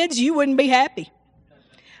 4 kids, you wouldn't be happy.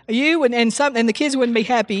 You would, and the kids wouldn't be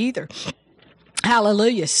happy either.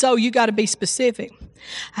 Hallelujah. So you got to be specific.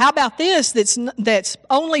 How about this? That's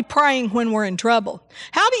only praying when we're in trouble.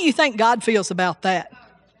 How do you think God feels about that?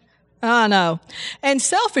 I know. And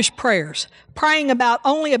selfish prayers, praying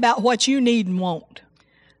only about what you need and want.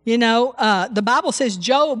 The Bible says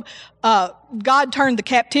Job, God turned the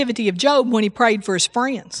captivity of Job when he prayed for his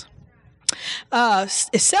friends.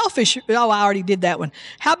 Selfish, I already did that one.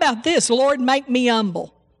 How about this? Lord, make me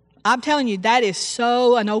humble. I'm telling you, that is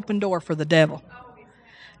so an open door for the devil.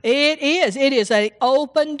 It is. It is an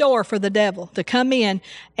open door for the devil to come in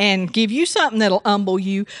and give you something that'll humble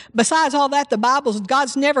you. Besides all that,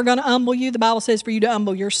 God's never going to humble you. The Bible says for you to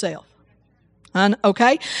humble yourself.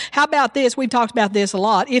 Okay? How about this? We talked about this a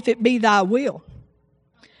lot. If it be thy will.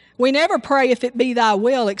 We never pray if it be thy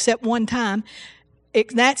will except one time.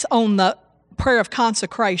 That's on the prayer of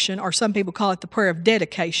consecration, or some people call it the prayer of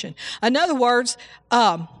dedication. In other words,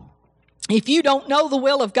 if you don't know the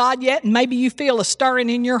will of God yet, and maybe you feel a stirring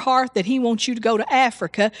in your heart that he wants you to go to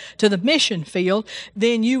Africa, to the mission field,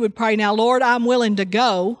 then you would pray, now, Lord, I'm willing to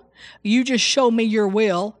go. You just show me your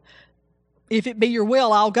will. If it be your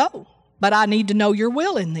will, I'll go. But I need to know your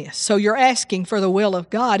will in this. So you're asking for the will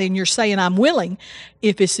of God, and you're saying, I'm willing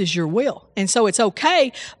if this is your will. And so it's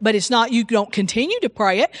okay, but it's not, you don't continue to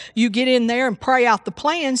pray it. You get in there and pray out the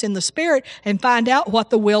plans in the Spirit and find out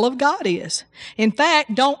what the will of God is. In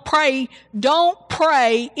fact, don't pray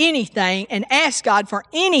anything and ask God for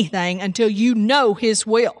anything until you know his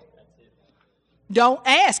will. Don't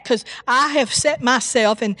ask, because I have set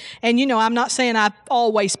myself, and I'm not saying I've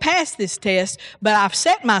always passed this test, but I've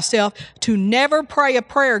set myself to never pray a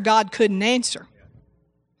prayer God couldn't answer.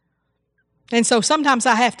 And so sometimes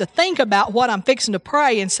I have to think about what I'm fixing to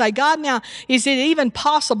pray and say, God, now, is it even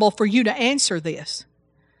possible for you to answer this?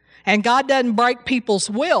 And God doesn't break people's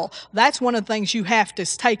will. That's one of the things you have to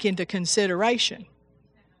take into consideration.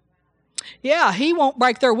 Yeah, he won't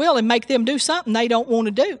break their will and make them do something they don't want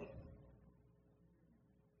to do.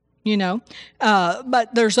 But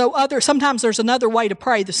sometimes there's another way to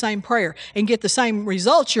pray the same prayer and get the same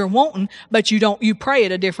results you're wanting, but you pray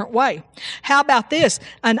it a different way. How about this?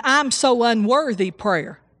 An I'm so unworthy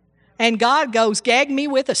prayer. And God goes, gag me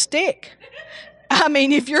with a stick. I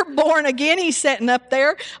mean, if you're born again, he's sitting up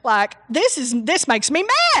there like, this makes me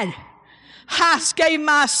mad. I gave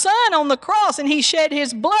my son on the cross and he shed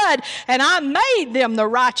his blood, and I made them the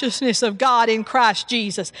righteousness of God in Christ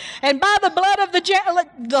Jesus. And by the blood of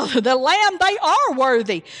the Lamb, they are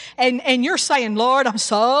worthy. And you're saying, Lord, I'm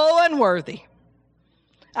so unworthy.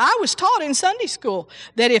 I was taught in Sunday school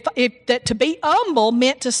that that to be humble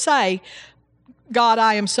meant to say, God,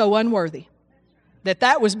 I am so unworthy.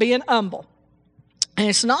 That was being humble. And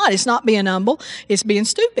it's not being humble, it's being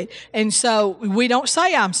stupid. And so we don't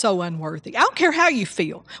say, I'm so unworthy. I don't care how you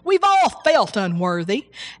feel. We've all felt unworthy.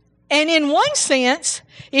 And in one sense,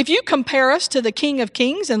 if you compare us to the King of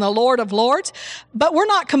Kings and the Lord of Lords, but we're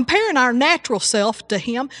not comparing our natural self to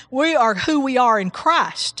Him. We are who we are in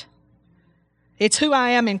Christ. It's who I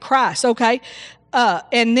am in Christ, okay?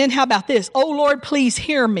 And then how about this? Oh, Lord, please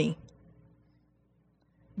hear me.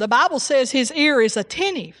 The Bible says His ear is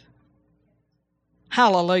attentive.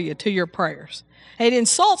 Hallelujah, to your prayers. It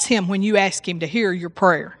insults Him when you ask Him to hear your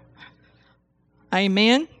prayer.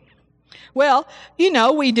 Amen? Well,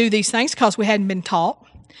 we do these things because we hadn't been taught,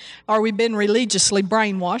 or we've been religiously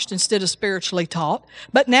brainwashed instead of spiritually taught.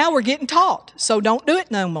 But now we're getting taught, so don't do it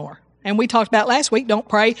no more. And we talked about last week, don't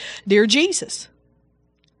pray, Dear Jesus.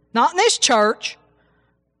 Not in this church.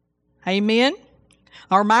 Amen?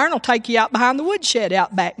 Or Myron will take you out behind the woodshed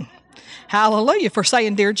out back. Hallelujah, for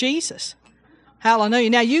saying, Dear Jesus. Hallelujah.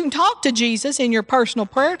 Now, you can talk to Jesus in your personal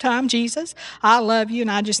prayer time. Jesus, I love you, and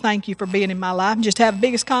I just thank you for being in my life. And just have the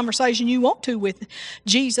biggest conversation you want to with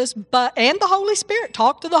Jesus and the Holy Spirit.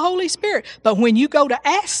 Talk to the Holy Spirit. But when you go to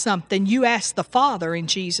ask something, you ask the Father in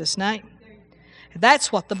Jesus' name.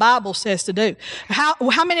 That's what the Bible says to do.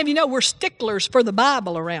 How many of you know we're sticklers for the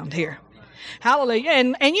Bible around here? Hallelujah.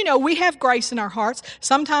 And we have grace in our hearts.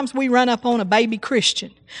 Sometimes we run up on a baby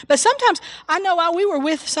Christian. But sometimes, I know we were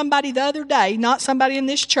with somebody the other day, not somebody in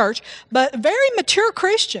this church, but very mature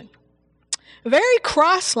Christian. Very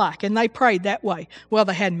Christ-like, and they prayed that way. Well,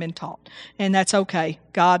 they hadn't been taught, and that's okay.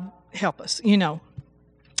 God help us,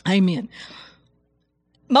 Amen.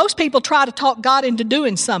 Most people try to talk God into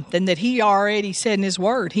doing something that He already said in His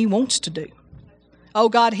Word He wants to do. Oh,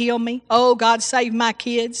 God, heal me. Oh, God, save my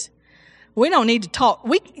kids. We don't need to talk.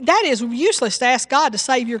 That is useless to ask God to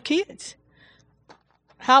save your kids.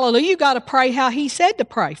 Hallelujah. You got to pray how He said to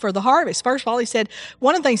pray for the harvest. First of all, He said,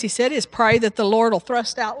 one of the things He said is pray that the Lord will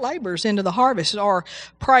thrust out laborers into the harvest, or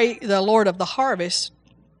pray the Lord of the harvest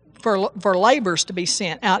for laborers to be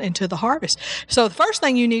sent out into the harvest. So the first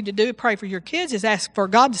thing you need to do, pray for your kids, is ask for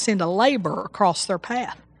God to send a laborer across their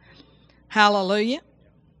path. Hallelujah.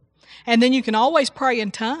 And then you can always pray in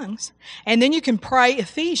tongues. And then you can pray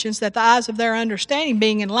Ephesians, that the eyes of their understanding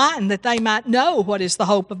being enlightened, that they might know what is the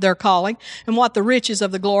hope of their calling, and what the riches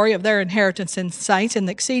of the glory of their inheritance in saints, and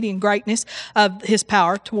the exceeding greatness of His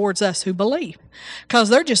power towards us who believe. Because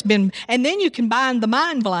they're just been, and then you can bind the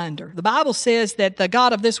mind blinder. The Bible says that the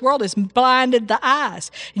God of this world has blinded the eyes.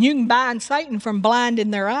 And you can bind Satan from blinding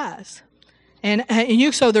their eyes.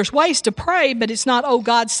 So there's ways to pray, but it's not, oh,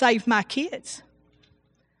 God, save my kids.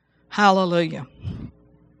 Hallelujah.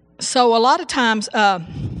 So a lot of times,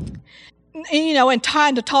 and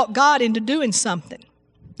trying to talk God into doing something,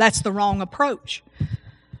 that's the wrong approach.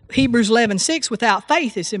 Hebrews 11:6, without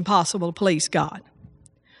faith it's impossible to please God.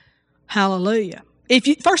 Hallelujah.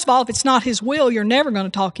 First of all, if it's not His will, you're never going to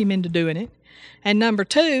talk Him into doing it. And number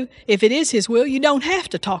two, if it is His will, you don't have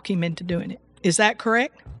to talk Him into doing it. Is that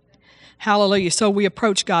correct? Hallelujah. So we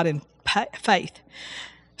approach God in faith.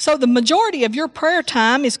 So the majority of your prayer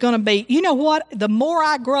time is going to be, you know what? The more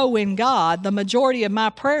I grow in God, the majority of my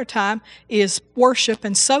prayer time is worship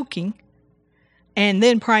and soaking, and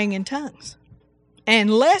then praying in tongues. And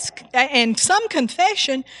some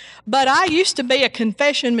confession, but I used to be a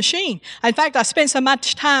confession machine. In fact, I spent so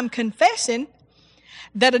much time confessing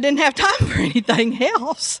that I didn't have time for anything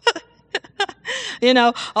else.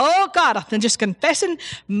 Oh God, I'm just confessing,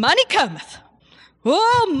 money cometh.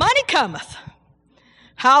 Oh, money cometh.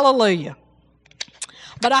 Hallelujah.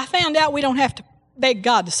 But I found out we don't have to beg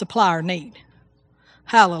God to supply our need.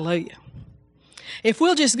 Hallelujah. If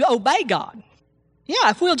we'll just obey God.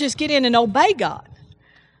 Yeah, if we'll just get in and obey God.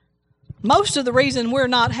 Most of the reason we're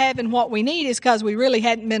not having what we need is because we really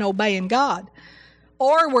hadn't been obeying God.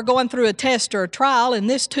 Or we're going through a test or a trial, and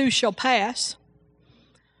this too shall pass.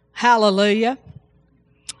 Hallelujah.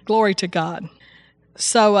 Glory to God.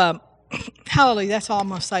 So, hallelujah, that's all I'm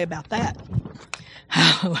going to say about that.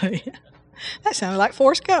 Hallelujah. That sounded like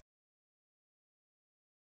Forrest Gump.